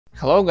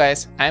Hello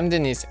guys, I'm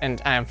Denis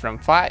and I'm from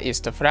far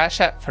east of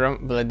Russia,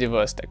 from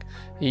Vladivostok.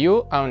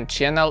 You on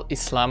channel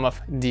Islamov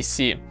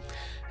DC.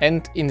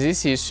 And in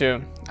this issue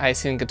I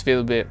think it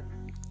will be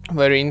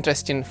very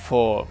interesting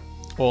for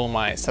all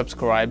my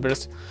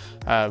subscribers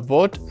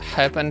what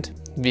happened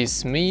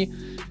with me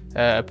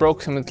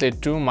approximately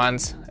 2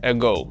 months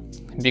ago,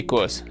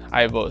 because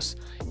I was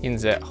in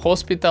the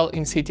hospital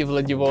in city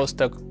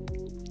Vladivostok.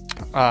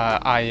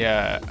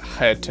 I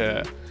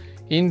had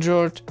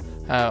injured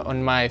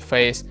on my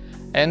face,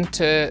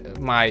 and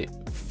my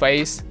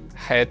face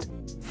had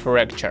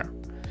fracture.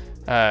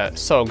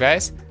 So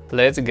guys,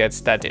 let's get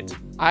started.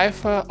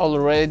 I've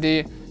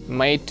already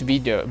made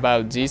video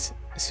about this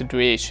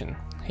situation.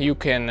 You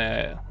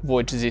can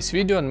watch this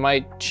video on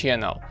my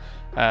channel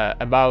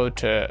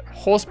about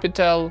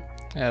hospital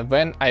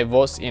when I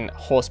was in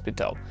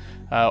hospital.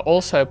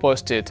 Also I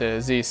posted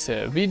this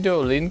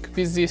video, link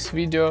with this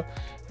video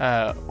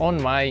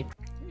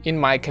in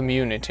my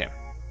community.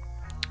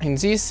 In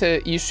this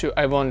issue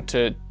I want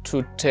to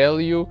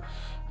tell you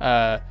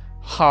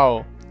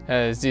how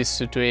this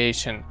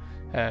situation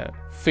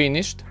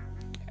finished,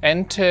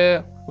 and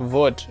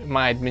what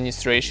my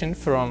administration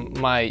from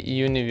my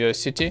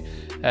university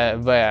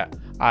where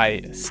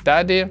I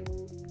study,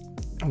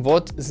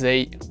 what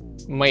they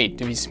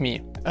made with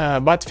me.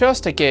 But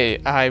first,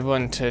 I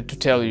want to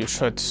tell you a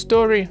short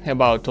story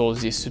about all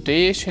this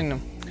situation.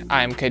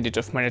 I'm cadet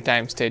of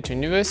Maritime State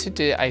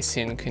University. I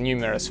think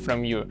numerous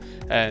from you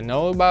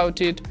know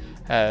about it.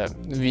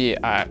 We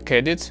are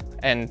cadets,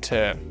 and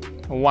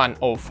one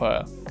of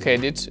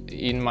cadets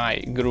in my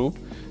group,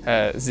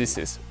 this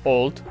is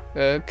old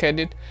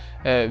cadet,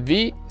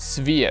 we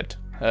switched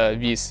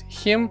with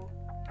him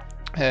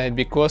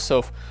because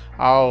of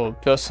our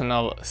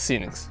personal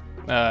things.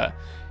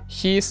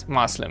 He is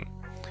Muslim,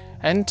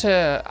 and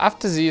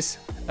after this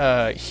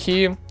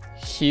he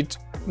hit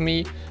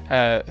me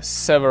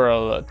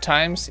several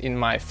times in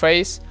my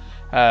face.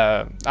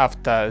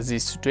 After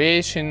this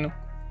situation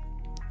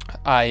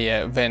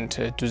I went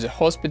to the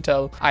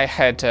hospital. I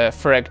had a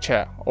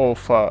fracture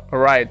of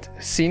right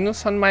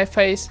sinus on my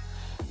face.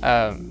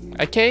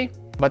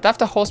 But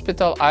after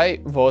hospital I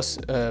was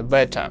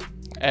better,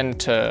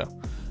 and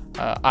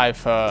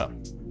I've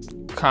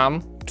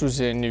come to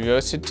the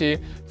university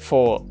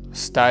for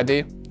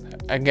study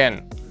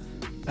again.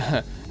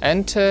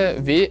 And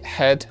we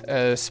had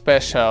a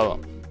special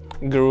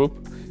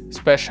group,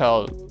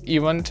 special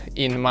event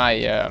in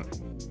my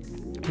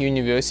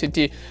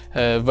university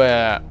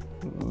where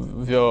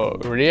the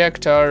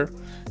rector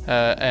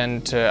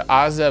and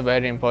other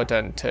very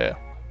important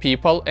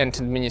people and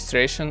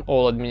administration,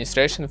 all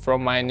administration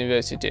from my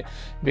university,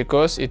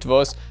 because it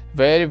was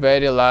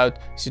very loud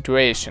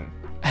situation.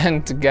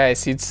 And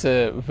guys, it's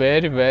a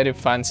very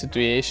fun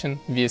situation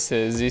with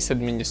this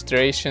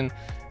administration,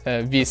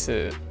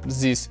 with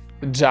this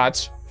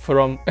judge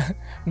from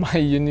my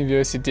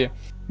university,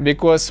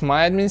 because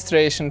my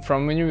administration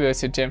from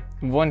university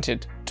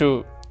wanted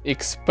to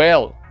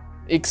expel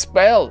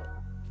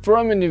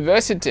from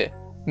university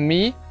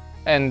me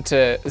and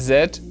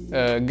that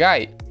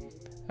guy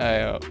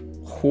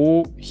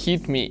who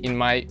hit me in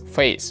my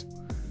face.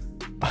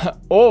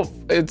 Oh,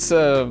 it's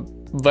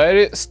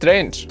very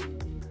strange.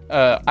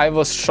 I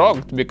was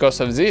shocked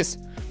because of this.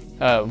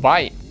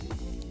 Why?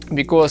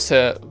 Because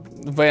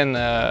when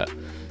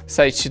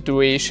such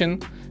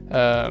situation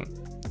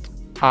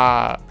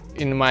are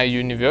in my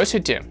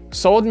university,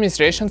 so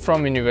administration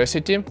from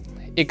university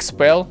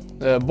expel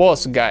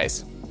both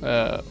guys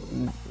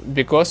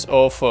because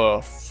of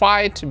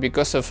fight,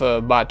 because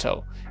of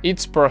battle.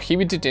 It's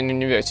prohibited in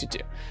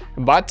university.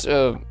 But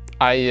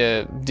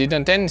I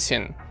didn't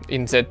anything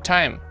in that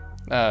time.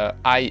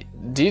 I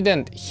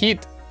didn't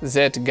hit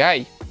that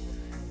guy.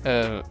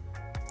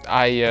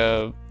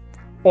 I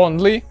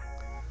only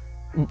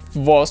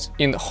was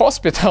in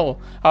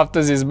hospital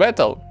after this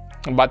battle,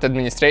 but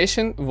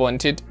administration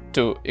wanted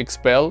to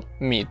expel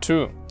me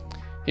too.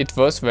 It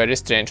was very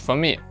strange for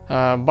me.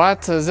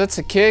 But that's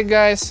okay,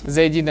 guys.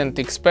 They didn't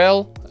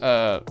expel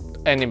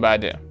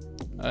anybody.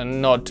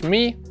 Not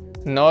me,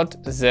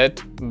 not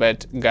that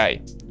bad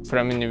guy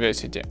from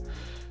university.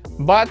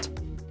 But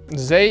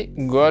they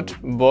got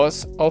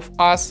both of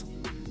us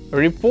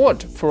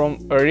report from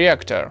a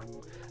rector.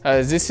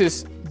 This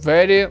is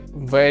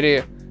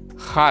very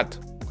hard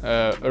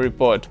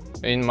report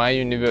in my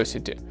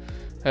university.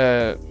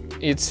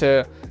 It's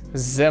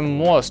the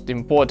most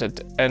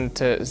important and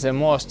the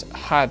most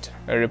hard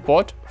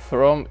report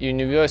from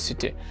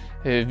university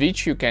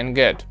which you can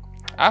get.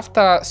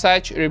 After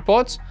such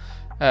reports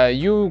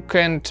you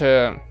can't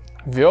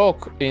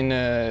work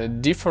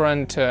in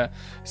different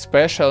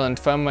special and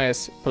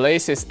famous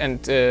places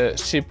and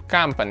ship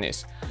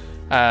companies.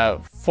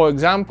 For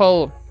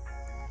example,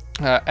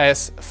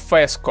 as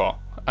FESCO.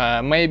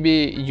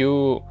 Maybe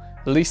you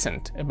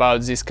listened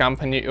about this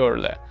company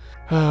earlier.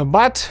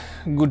 But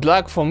good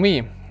luck for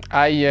me.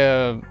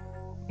 I'm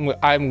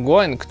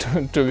going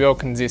to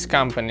work in this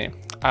company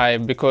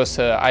because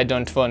I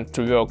don't want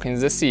to work in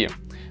the sea.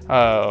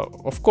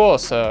 Of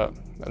course,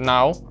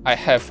 now I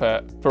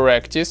have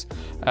practice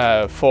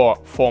for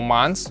 4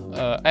 months,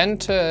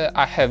 and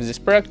I have this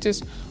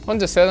practice on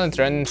the sailing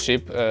training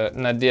ship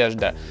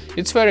Nadezhda.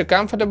 It's very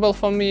comfortable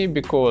for me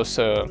because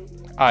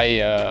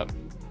I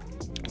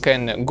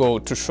can go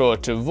to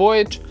short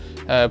voyage,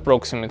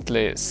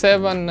 approximately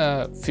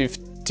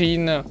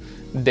 7-15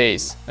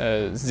 days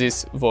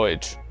this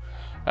voyage,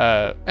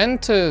 and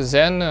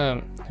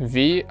then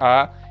we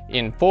are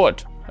in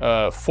port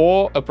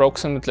for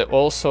approximately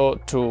also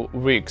 2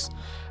 weeks.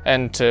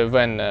 And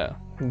when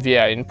we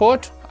are in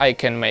port, I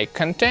can make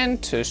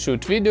content,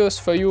 shoot videos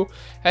for you,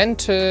 and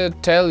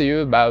tell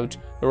you about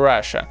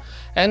Russia.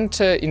 And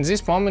in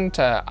this moment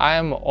I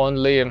am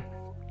only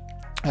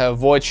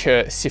watch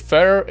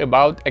seafarer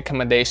about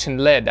accommodation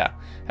ladder,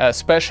 a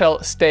special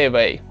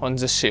stayway on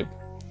the ship,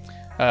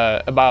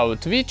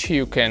 about which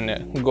you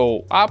can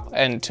go up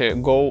and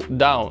go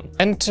down.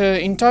 And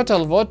in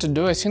total, what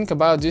do I think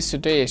about this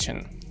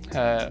situation?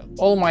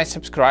 All my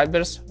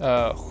subscribers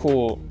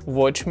who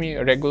watch me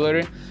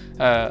regularly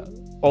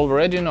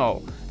already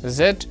know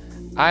that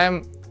I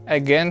am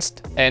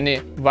against any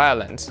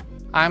violence.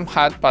 I'm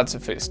hard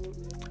pacifist.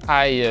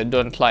 I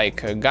don't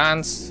like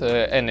guns,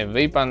 any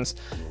weapons,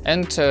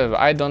 and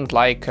I don't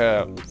like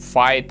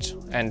fight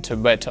and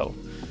battle.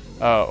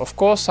 Of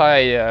course,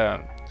 I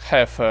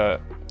have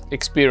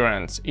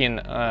experience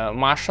in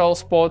martial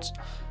sports.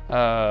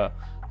 I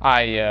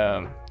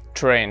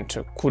trained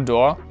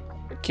Kudo,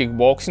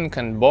 kickboxing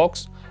and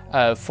box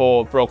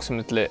for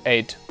approximately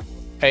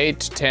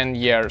 8-10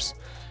 years,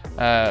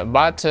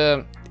 but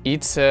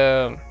it's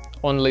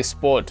only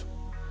sport.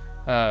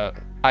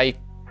 I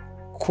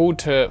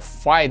could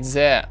fight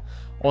there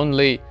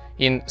only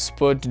in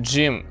sport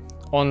gym,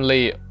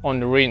 only on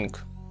the ring.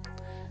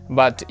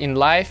 But in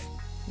life,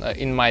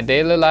 in my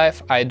daily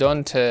life, I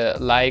don't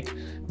like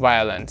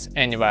violence,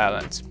 any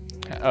violence.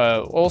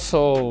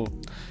 Also,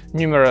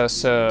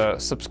 numerous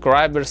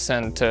subscribers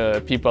and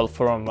people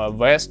from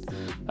West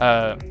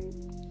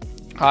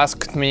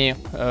asked me,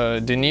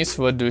 Denis,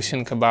 what do you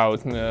think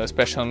about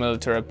special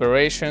military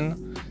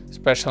operation?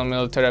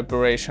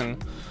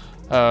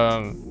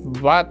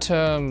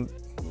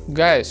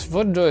 Guys,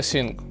 what do I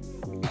think?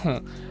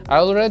 I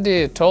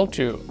already told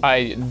you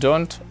I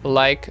don't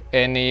like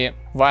any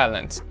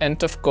violence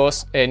and of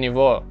course any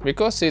war,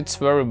 because it's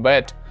very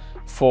bad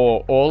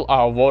for all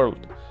our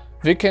world.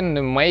 We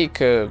can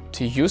make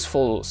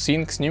useful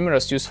things,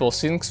 numerous useful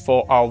things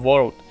for our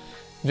world.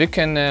 We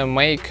can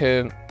make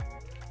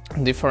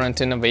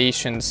different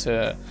innovations,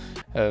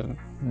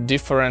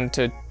 different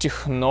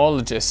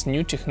technologies,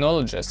 new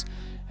technologies,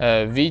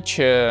 which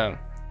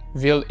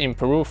will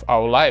improve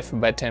our life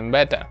better and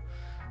better.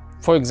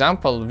 For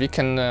example, we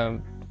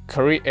can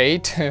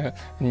create a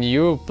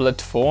new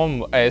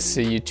platform as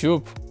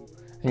YouTube,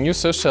 new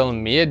social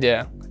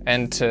media,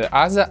 and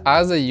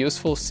other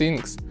useful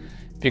things,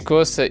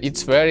 because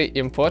it's very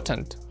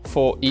important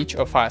for each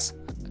of us.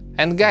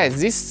 And guys,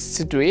 this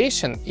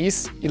situation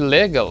is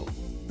illegal.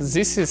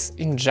 This is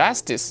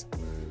injustice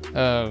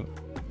to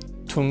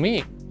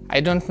me.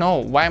 I don't know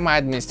why my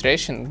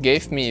administration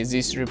gave me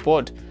this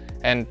report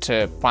and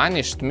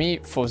punished me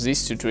for this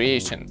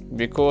situation,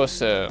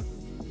 because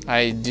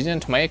I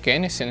didn't make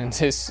anything in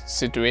this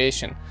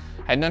situation.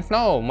 I don't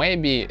know,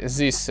 maybe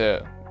this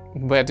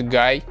bad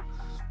guy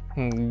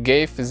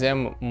gave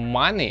them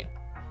money.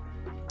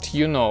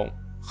 You know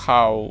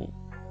how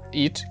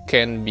it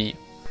can be.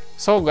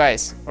 So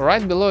guys,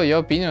 write below your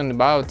opinion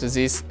about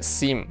this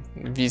theme,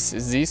 with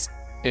this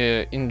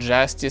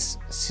injustice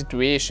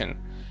situation.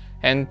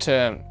 And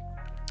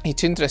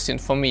it's interesting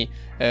for me,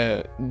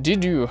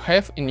 did you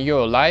have in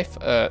your life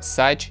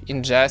such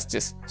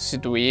injustice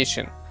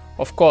situation?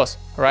 Of course,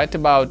 write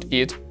about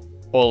it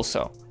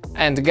also.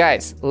 And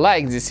guys,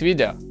 like this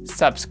video,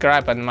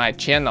 subscribe on my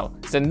channel,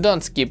 then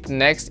don't skip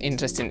next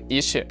interesting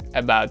issue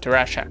about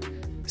Russia.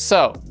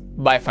 So,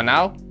 bye for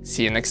now,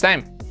 see you next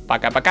time.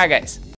 Пока-пока, guys!